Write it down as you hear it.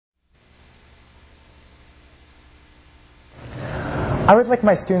I would like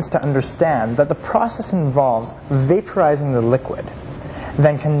my students to understand that the process involves vaporizing the liquid,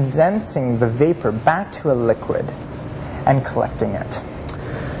 then condensing the vapor back to a liquid and collecting it.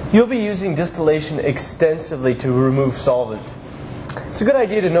 You'll be using distillation extensively to remove solvent. It's a good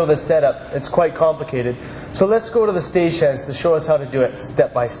idea to know the setup. It's quite complicated. So let's go to the stagehands to show us how to do it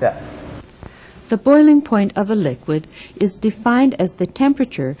step by step. The boiling point of a liquid is defined as the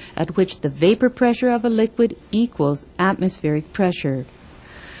temperature at which the vapor pressure of a liquid equals atmospheric pressure.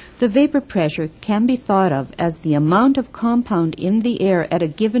 The vapor pressure can be thought of as the amount of compound in the air at a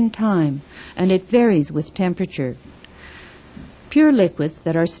given time, and it varies with temperature. Pure liquids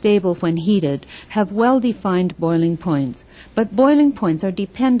that are stable when heated have well-defined boiling points, but boiling points are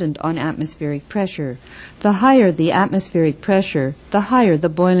dependent on atmospheric pressure. The higher the atmospheric pressure, the higher the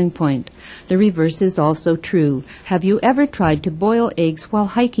boiling point. The reverse is also true. Have you ever tried to boil eggs while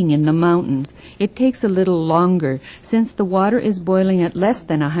hiking in the mountains? It takes a little longer, since the water is boiling at less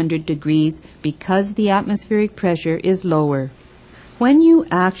than 100 degrees because the atmospheric pressure is lower. When you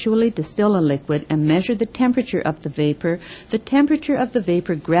actually distill a liquid and measure the temperature of the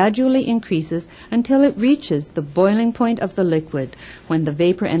vapor gradually increases until it reaches the boiling point of the liquid. When the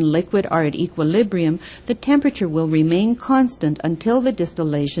vapor and liquid are at equilibrium, the temperature will remain constant until the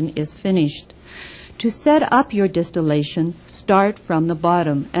distillation is finished. To set up your distillation, start from the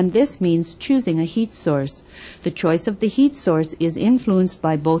bottom, and this means choosing a heat source. The choice of the heat source is influenced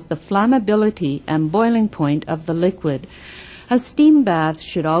by both the flammability and boiling point of the liquid. A steam bath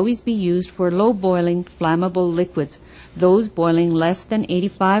should always be used for low-boiling, flammable liquids, those boiling less than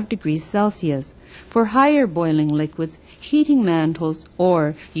 85 degrees Celsius. For higher boiling liquids, heating mantles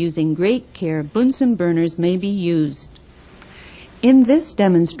or, using great care, Bunsen burners may be used. In this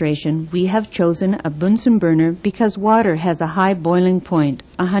demonstration, we have chosen a Bunsen burner because water has a high boiling point,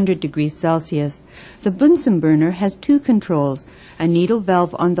 100 degrees Celsius. The Bunsen burner has two controls, a needle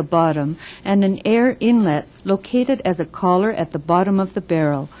valve on the bottom and an air inlet located as a collar at the bottom of the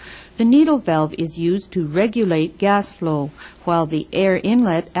barrel. The needle valve is used to regulate gas flow, while the air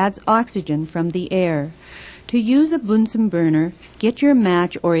inlet adds oxygen from the air. To use a Bunsen burner, get your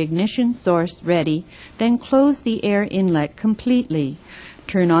match or ignition source ready, then close the air inlet completely.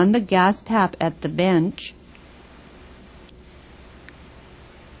 Turn on the gas tap at the bench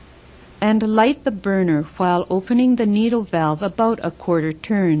and light the burner while opening the needle valve about a quarter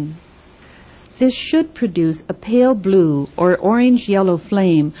turn. This should produce a pale blue or orange-yellow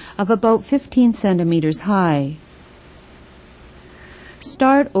flame of about 15 centimeters high.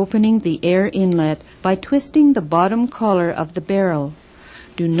 Start opening the air inlet by twisting the bottom collar of the barrel.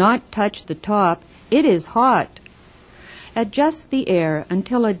 Do not touch the top, it is hot. Adjust the air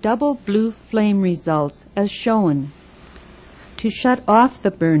until a double blue flame results as shown. To shut off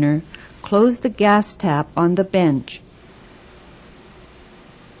the burner, close the gas tap on the bench.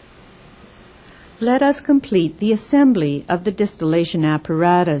 Let us complete the assembly of the distillation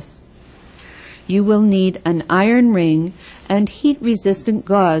apparatus. You will need an iron ring and heat-resistant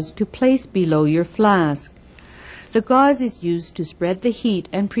gauze to place below your flask. The gauze is used to spread the heat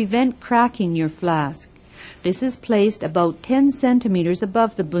and prevent cracking your flask. This is placed about 10 centimeters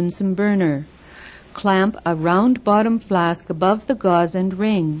above the Bunsen burner. Clamp a round bottom flask above the gauze and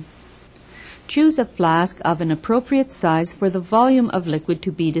ring. Choose a flask of an appropriate size for the volume of liquid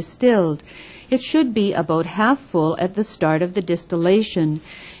to be distilled. It should be about half full at the start of the distillation.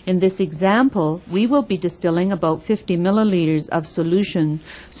 In this example, we will be distilling about 50 milliliters of solution,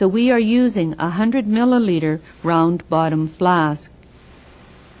 so we are using a 100 milliliter round bottom flask.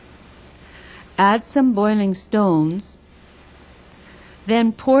 Add some boiling stones,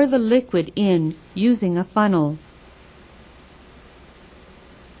 then pour the liquid in using a funnel.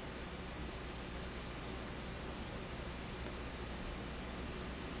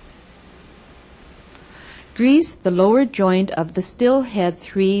 Grease the lower joint of the still head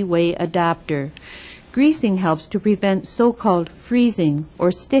three-way adapter. Greasing helps to prevent so-called freezing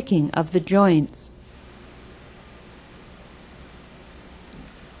or sticking of the joints.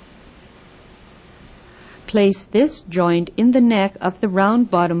 Place this joint in the neck of the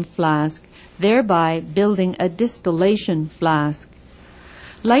round bottom flask, thereby building a distillation flask.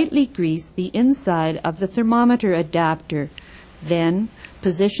 Lightly grease the inside of the thermometer adapter. Then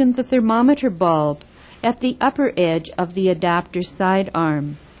position the thermometer bulb at the upper edge of the adapter side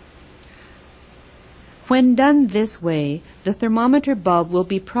arm. When done this way, the thermometer bulb will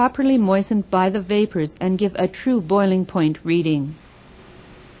be properly moistened by the vapors and give a true boiling point reading.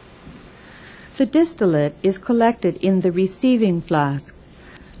 The distillate is collected in the receiving flask.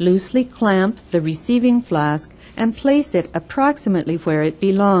 Loosely clamp the receiving flask and place it approximately where it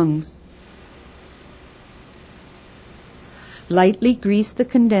belongs. Lightly grease the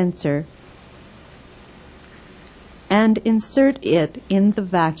condenser and insert it in the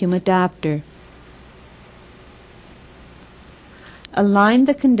vacuum adapter. Align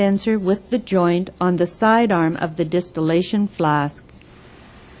the condenser with the joint on the sidearm of the distillation flask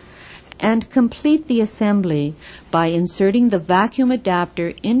and complete the assembly by inserting the vacuum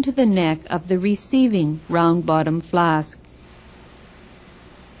adapter into the neck of the receiving round-bottom flask.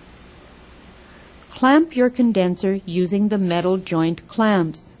 Clamp your condenser using the metal joint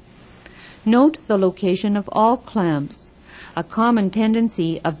clamps. Note the location of all clamps. A common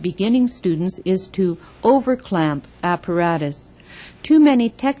tendency of beginning students is to over-clamp apparatus. Too many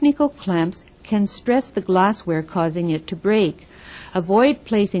technical clamps can stress the glassware, causing it to break. Avoid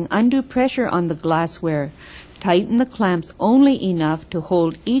placing undue pressure on the glassware. Tighten the clamps only enough to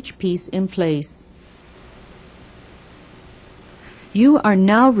hold each piece in place. You are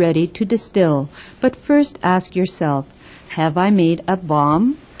now ready to distill, but first ask yourself, have I made a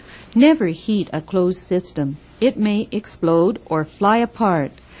bomb? Never heat a closed system. It may explode or fly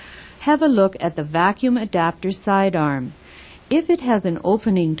apart. Have a look at the vacuum adapter sidearm. If it has an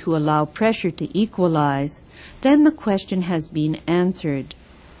opening to allow pressure to equalize, then the question has been answered.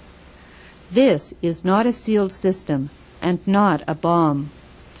 This is not a sealed system and not a bomb.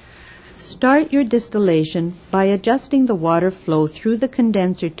 Start your distillation by adjusting the water flow through the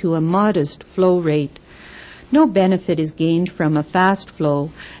condenser to a modest flow rate. No benefit is gained from a fast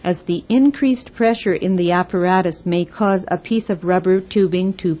flow, as the increased pressure in the apparatus may cause a piece of rubber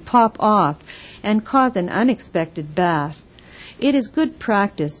tubing to pop off and cause an unexpected bath. It is good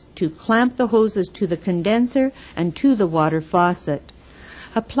practice to clamp the hoses to the condenser and to the water faucet.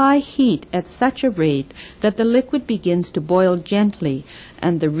 Apply heat at such a rate that the liquid begins to boil gently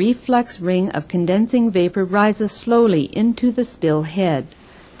and the reflux ring of condensing vapor rises slowly into the still head.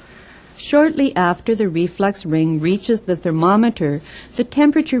 Shortly after the reflux ring reaches the thermometer, the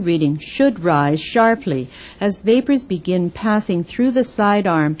temperature reading should rise sharply as vapors begin passing through the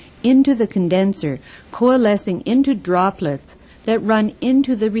sidearm into the condenser, coalescing into droplets that run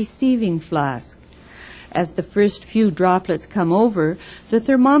into the receiving flask. As the first few droplets come over, the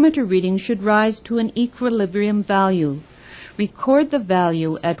thermometer reading should rise to an equilibrium value. Record the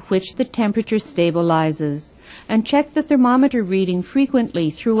value at which the temperature stabilizes, and check the thermometer reading frequently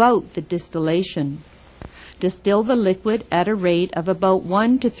throughout the distillation. Distill the liquid at a rate of about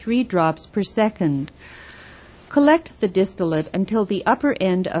 1 to 3 drops per second. Collect the distillate until the upper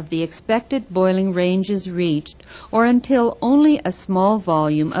end of the expected boiling range is reached, or until only a small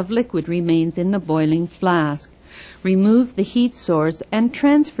volume of liquid remains in the boiling flask. Remove the heat source and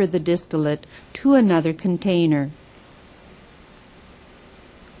transfer the distillate to another container.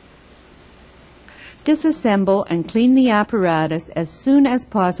 Disassemble and clean the apparatus as soon as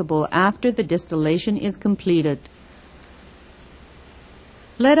possible after the distillation is completed.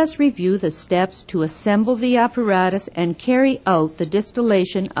 Let us review the steps to assemble the apparatus and carry out the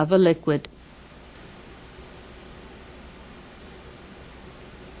distillation of a liquid.